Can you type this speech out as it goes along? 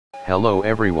Hello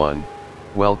everyone,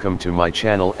 welcome to my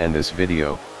channel and this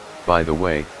video. By the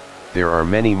way, there are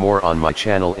many more on my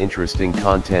channel interesting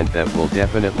content that will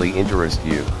definitely interest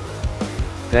you.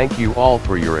 Thank you all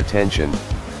for your attention.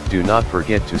 Do not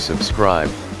forget to subscribe,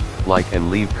 like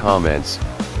and leave comments.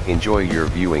 Enjoy your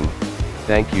viewing.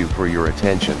 Thank you for your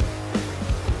attention.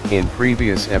 In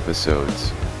previous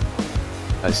episodes,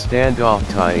 a standoff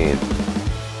tie-in.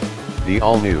 The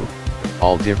all-new,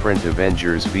 all different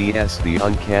Avengers vs the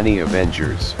Uncanny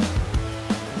Avengers.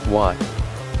 What?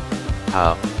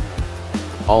 How?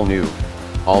 All new,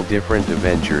 all different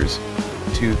Avengers,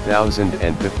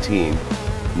 2015,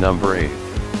 number 8.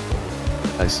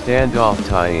 A standoff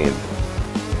tie-in.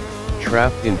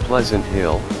 Trapped in Pleasant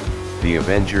Hill, the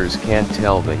Avengers can't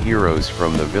tell the heroes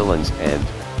from the villains and,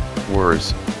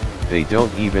 worse, they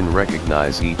don't even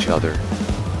recognize each other.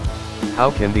 How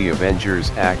can the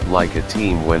Avengers act like a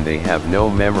team when they have no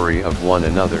memory of one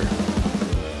another?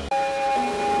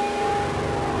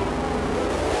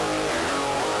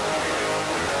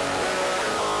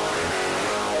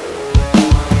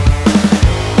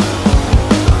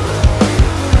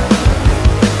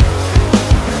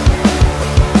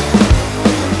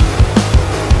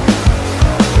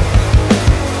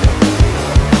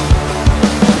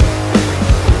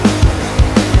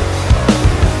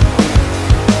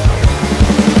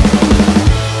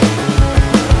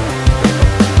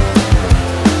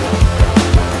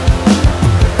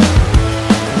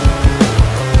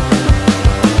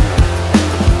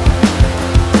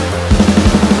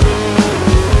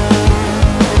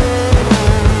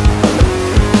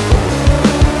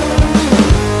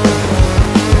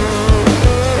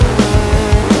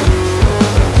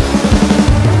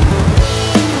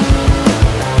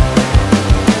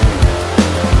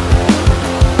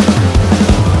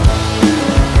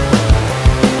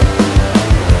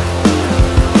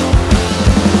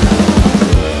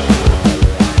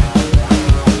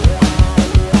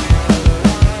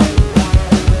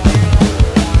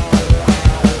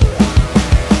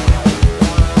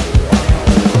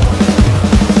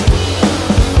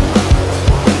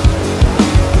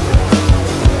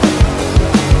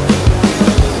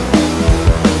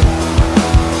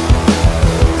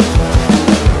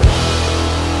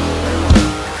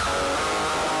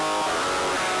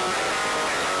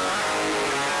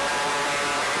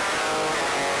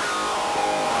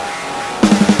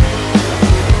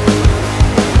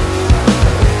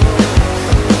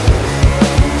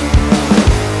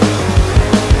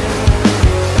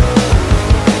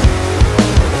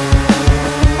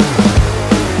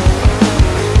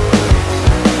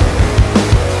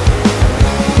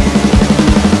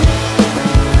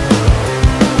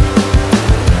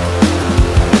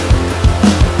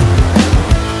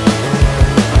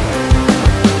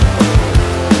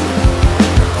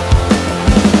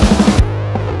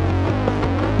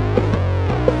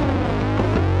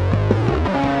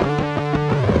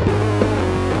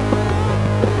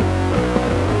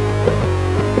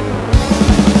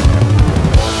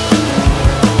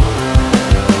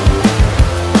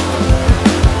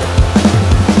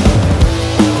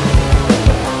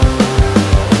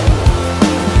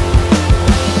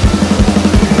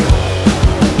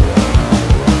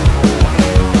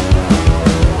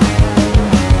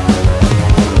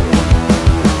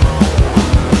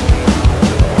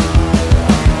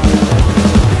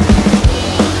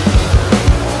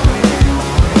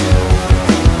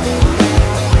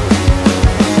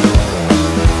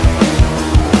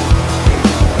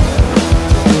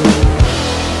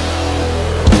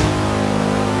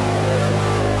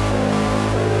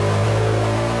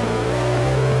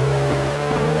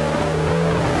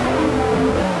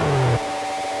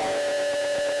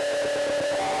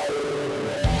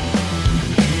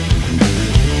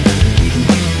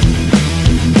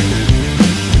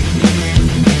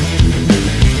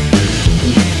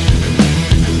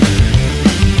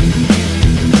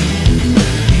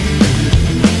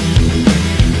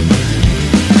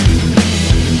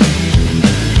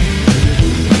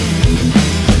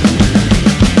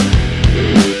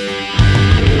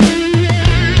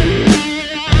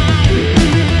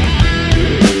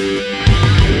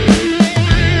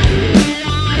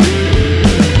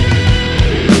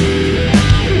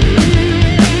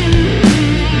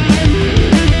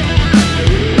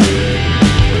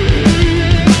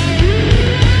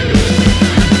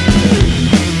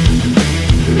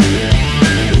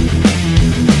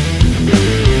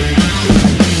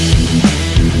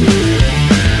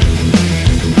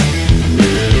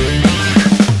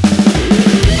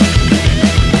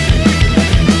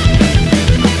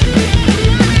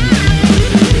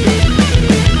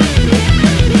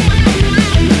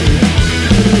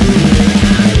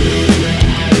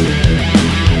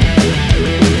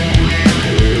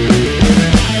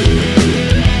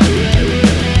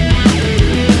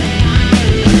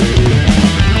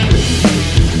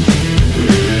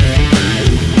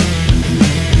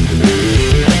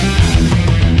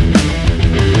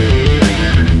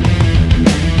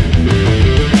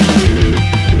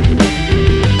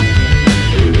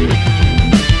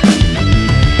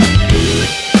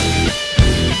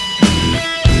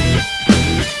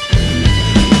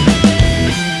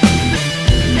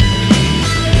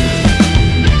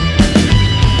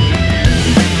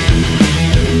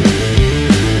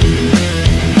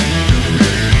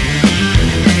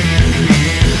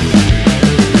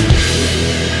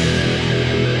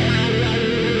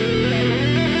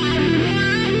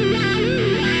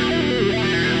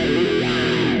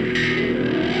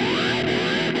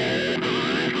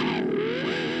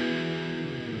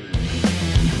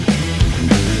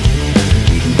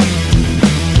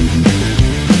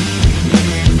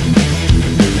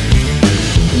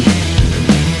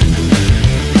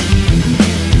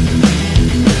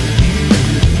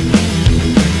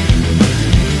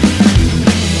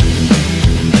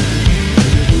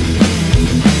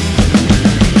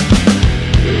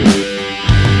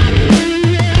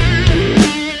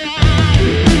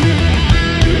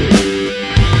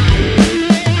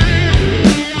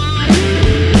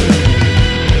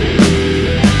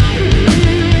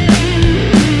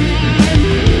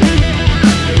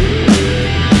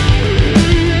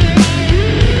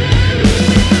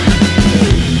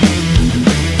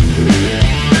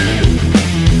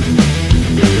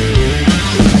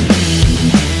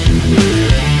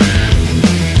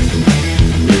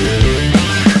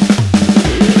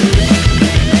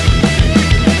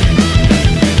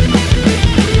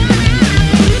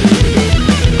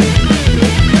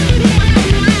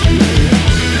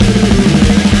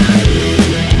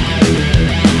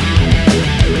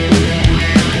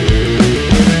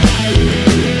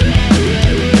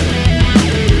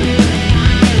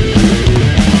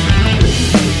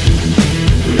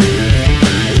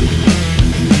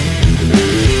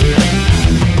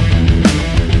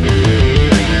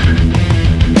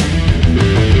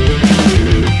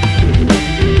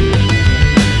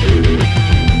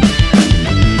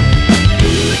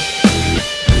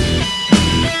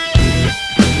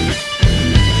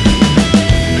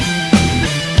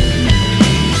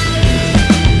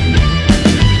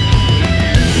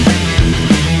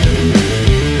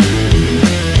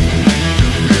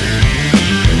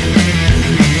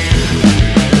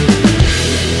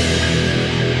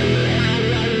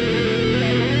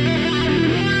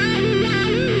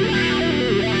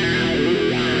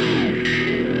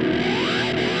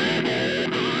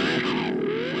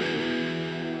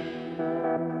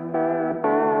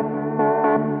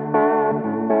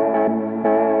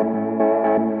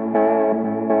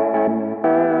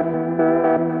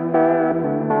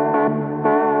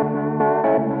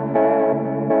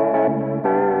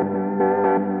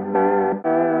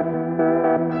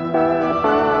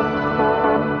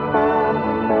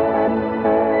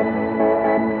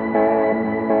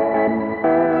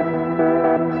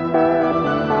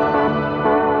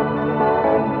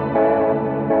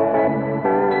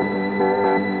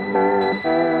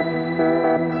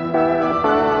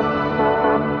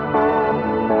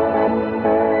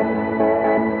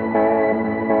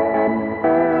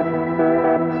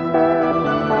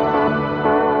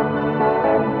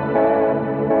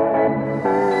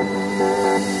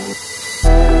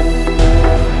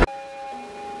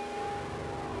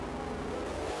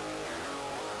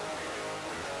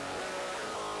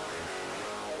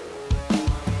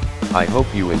 I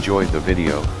hope you enjoyed the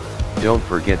video. Don't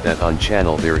forget that on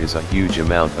channel there is a huge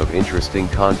amount of interesting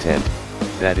content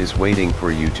that is waiting for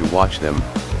you to watch them,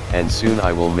 and soon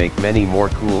I will make many more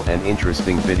cool and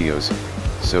interesting videos,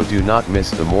 so do not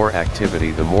miss. The more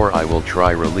activity, the more I will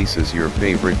try releases your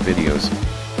favorite videos.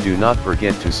 Do not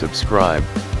forget to subscribe,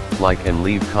 like and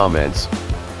leave comments.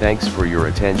 Thanks for your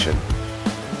attention.